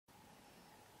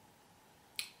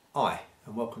Hi,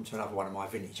 and welcome to another one of my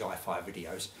vintage hi-fi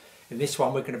videos. In this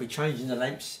one we're going to be changing the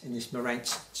lamps in this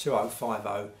Marantz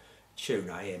 2050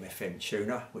 tuner, AM/FM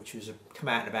tuner, which was come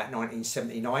out in about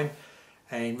 1979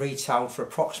 and retailed for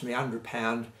approximately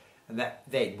 £100, and that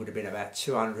then would have been about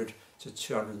 200 to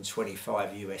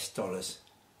 225 US dollars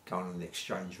going on the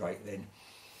exchange rate then.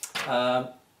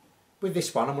 With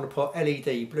this one I'm going to put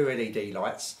blue LED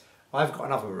lights. I've got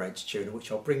another Marantz tuner which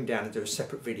I'll bring down and do a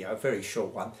separate video, a very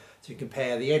short one, to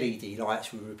compare the LED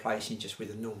lights we're replacing just with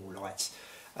the normal lights,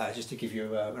 just to give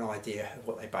you an idea of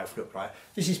what they both look like.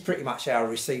 This is pretty much how I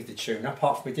received the tuner,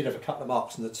 apart from we did have a couple of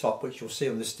marks on the top which you'll see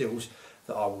on the stills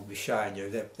that I will be showing you.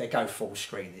 They go full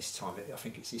screen this time. I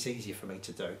think it's easier for me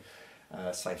to do,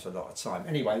 saves a lot of time.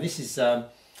 Anyway, this is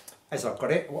as I've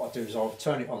got it. What I'll do is I'll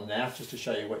turn it on now just to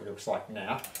show you what it looks like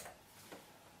now.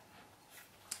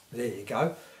 There you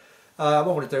go. What I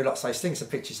want to do, like I say, is sling some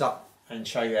pictures up and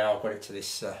show you how I've got it to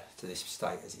this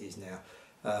state as it is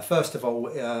now. First of all,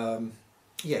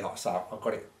 yeah, like I say, I've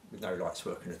got it with no lights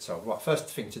working at all. Right, first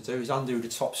thing to do is undo the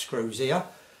top screws here.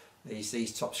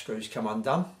 These top screws come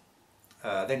undone.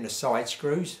 Then the side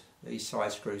screws. These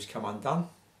side screws come undone.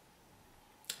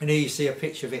 And here you see a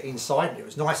picture of it inside. It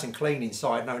was nice and clean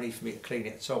inside. No need for me to clean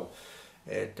it at all.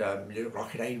 It looked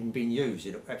like it hadn't even been used.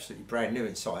 It looked absolutely brand new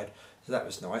inside. So that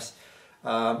was nice.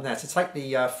 Now to take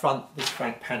the this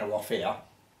front panel off here,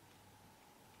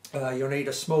 you'll need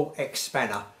a small X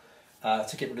spanner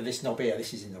to get rid of this knob here.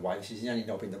 This is in the way, this is the only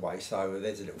knob in the way, so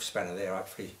there's a little spanner there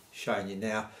hopefully showing you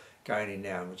now, going in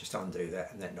now, and we'll just undo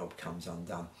that and that knob comes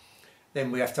undone. Then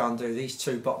we have to undo these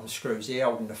two bottom screws here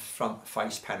holding the front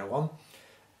face panel on,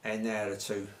 and now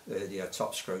the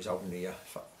top screws holding the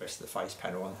rest of the face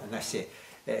panel on, and that's it.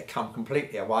 It'll come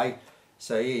completely away.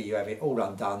 So here you have it all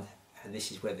undone. And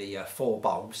this is where the 4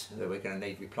 bulbs that we're going to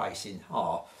need replacing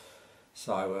are.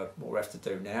 So what we have to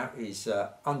do now is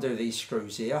undo these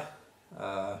screws here,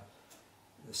 the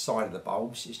side of the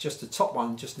bulbs. It's just the top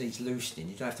one just needs loosening.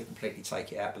 You don't have to completely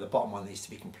take it out, but the bottom one needs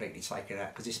to be completely taken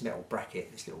out because this metal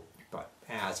bracket, this little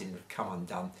housing, would come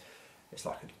undone. It's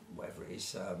like whatever it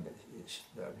is, it's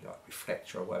like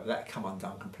reflector or whatever, that come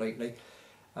undone completely.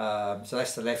 So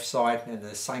that's the left side, and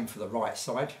the same for the right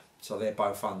side. So they're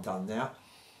both undone now.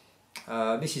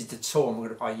 This is the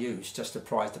tool I use just to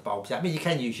prise the bulbs out. I mean, you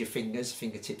can use your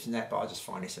fingertips and that, but I just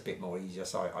find this a bit more easier,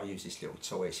 so I use this little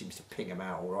tool. It seems to ping them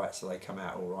out all right, so they come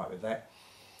out all right with that.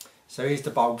 So here's the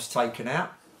bulbs taken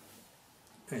out,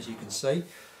 as you can see.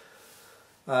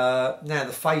 Now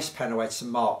the face panel had some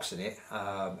marks in it,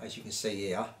 as you can see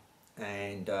here,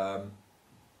 and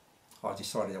I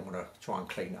decided I want to try and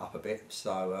clean it up a bit.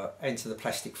 So enter the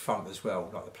plastic front as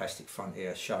well, like the plastic front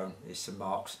here shown, there's some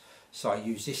marks. So I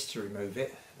use this to remove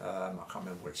it. I can't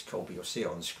remember what it's called, but you'll see it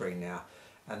on the screen now.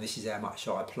 And this is how much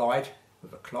I applied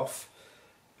with a cloth.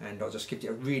 And I'll just give it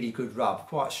a really good rub,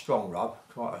 quite a strong rub,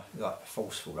 quite a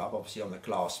forceful rub. Obviously on the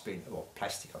glass, or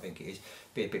plastic I think it is,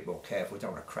 be a bit more careful,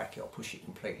 don't want to crack it or push it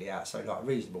completely out. So like a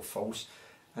reasonable force.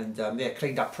 And yeah, it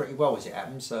cleaned up pretty well as it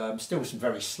happens. Still some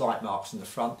very slight marks on the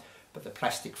front, but the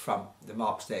plastic front, the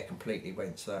marks there completely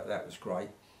went, so that was great.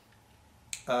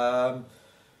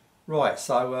 Right,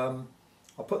 so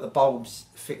I'll put the bulbs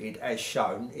fitted as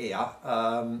shown here.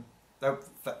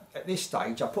 At this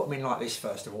stage I put them in like this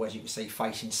first of all, as you can see,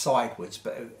 facing sideways,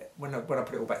 but when I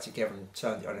put it all back together and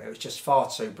turned it on, it was just far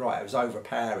too bright, it was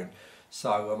overpowering.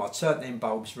 So I turned them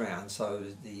bulbs round so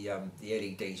the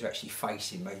LEDs are actually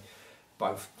facing me,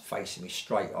 both facing me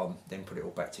straight on, then put it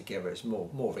all back together. It's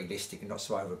more realistic and not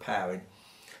so overpowering.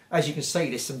 As you can see,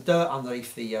 there's some dirt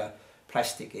underneath the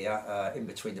plastic here, in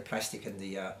between the plastic and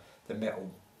the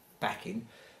metal backing.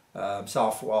 So I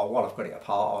thought, well, while I've got it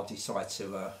apart, I'll decide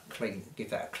to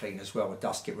give that a clean as well, with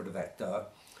dust, get rid of that dirt.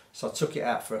 So I took it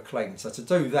out for a clean. So to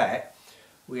do that,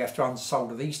 we have to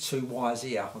unsolder these 2 wires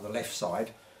here on the left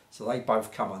side. So they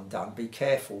both come undone. Be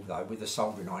careful though with the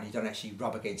soldering iron, you don't actually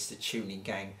rub against the tuning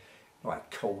gang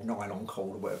like cord, nylon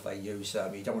cord or whatever they use.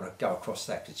 You don't want to go across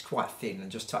that because it's quite thin, and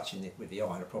just touching it with the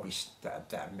iron will probably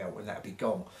that'll melt and that'll be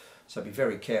gone. So be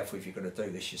very careful if you're going to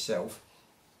do this yourself.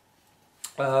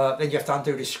 Then you have to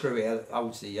undo this screw here that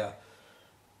holds the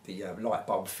light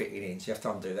bulb fitting in, so you have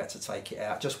to undo that to take it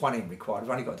out. Just one end required.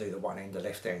 We've only got to do the one end, the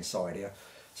left hand side here.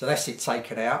 So that's it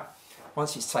taken out.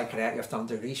 Once it's taken out, you have to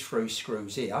undo these 3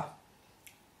 screws here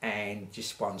and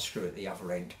just one screw at the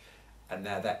other end. And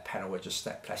now that panel,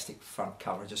 that plastic front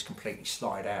cover, just completely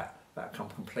slide out. That'll come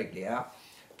completely out.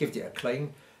 Give it a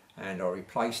clean, and I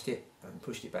replaced it and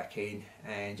pushed it back in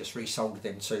and just resoldered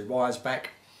them 2 wires back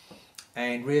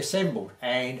and reassembled,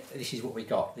 and this is what we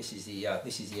got. This is the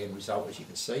end result, as you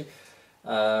can see.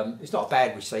 It's not a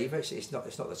bad receiver. It's not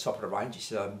the top of the range.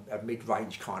 It's a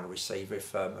mid-range kind of receiver.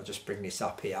 If I just bring this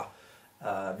up here,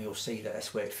 you'll see that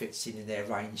that's where it fits in their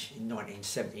range in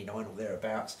 1979 or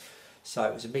thereabouts. So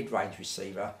it was a mid-range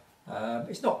receiver.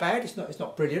 It's not bad. It's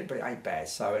not brilliant, but it ain't bad.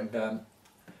 So and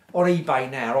on eBay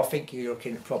now, I think you're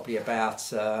looking at probably about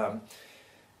 £50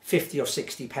 or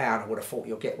 £60. I would have thought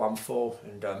you'll get one for.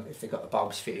 And if they've got the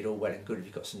bulbs fitted, all well and good. If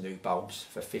you've got some new bulbs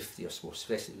for 50 or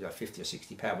especially £50 or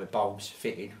 £60 with bulbs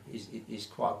fitted, is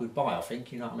quite a good buy. I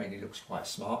think, you know what I mean. It looks quite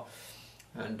smart,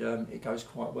 and it goes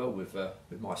quite well with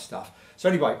my stuff. So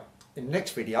anyway, in the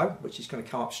next video, which is going to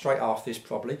come up straight after this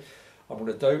probably, I'm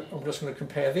just going to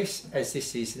compare this, as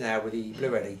this is now with the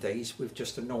blue LEDs, with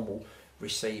just a normal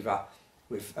receiver,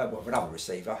 with another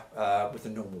receiver with the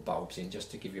normal bulbs in,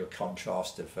 just to give you a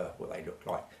contrast of what they look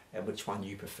like and which one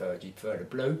you prefer. Do you prefer the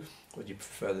blue or do you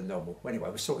prefer the normal? Well, anyway,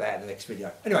 we'll sort that out in the next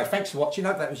video. Anyway, thanks for watching. I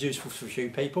hope that was useful for a few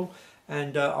people,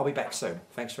 and I'll be back soon.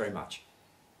 Thanks very much.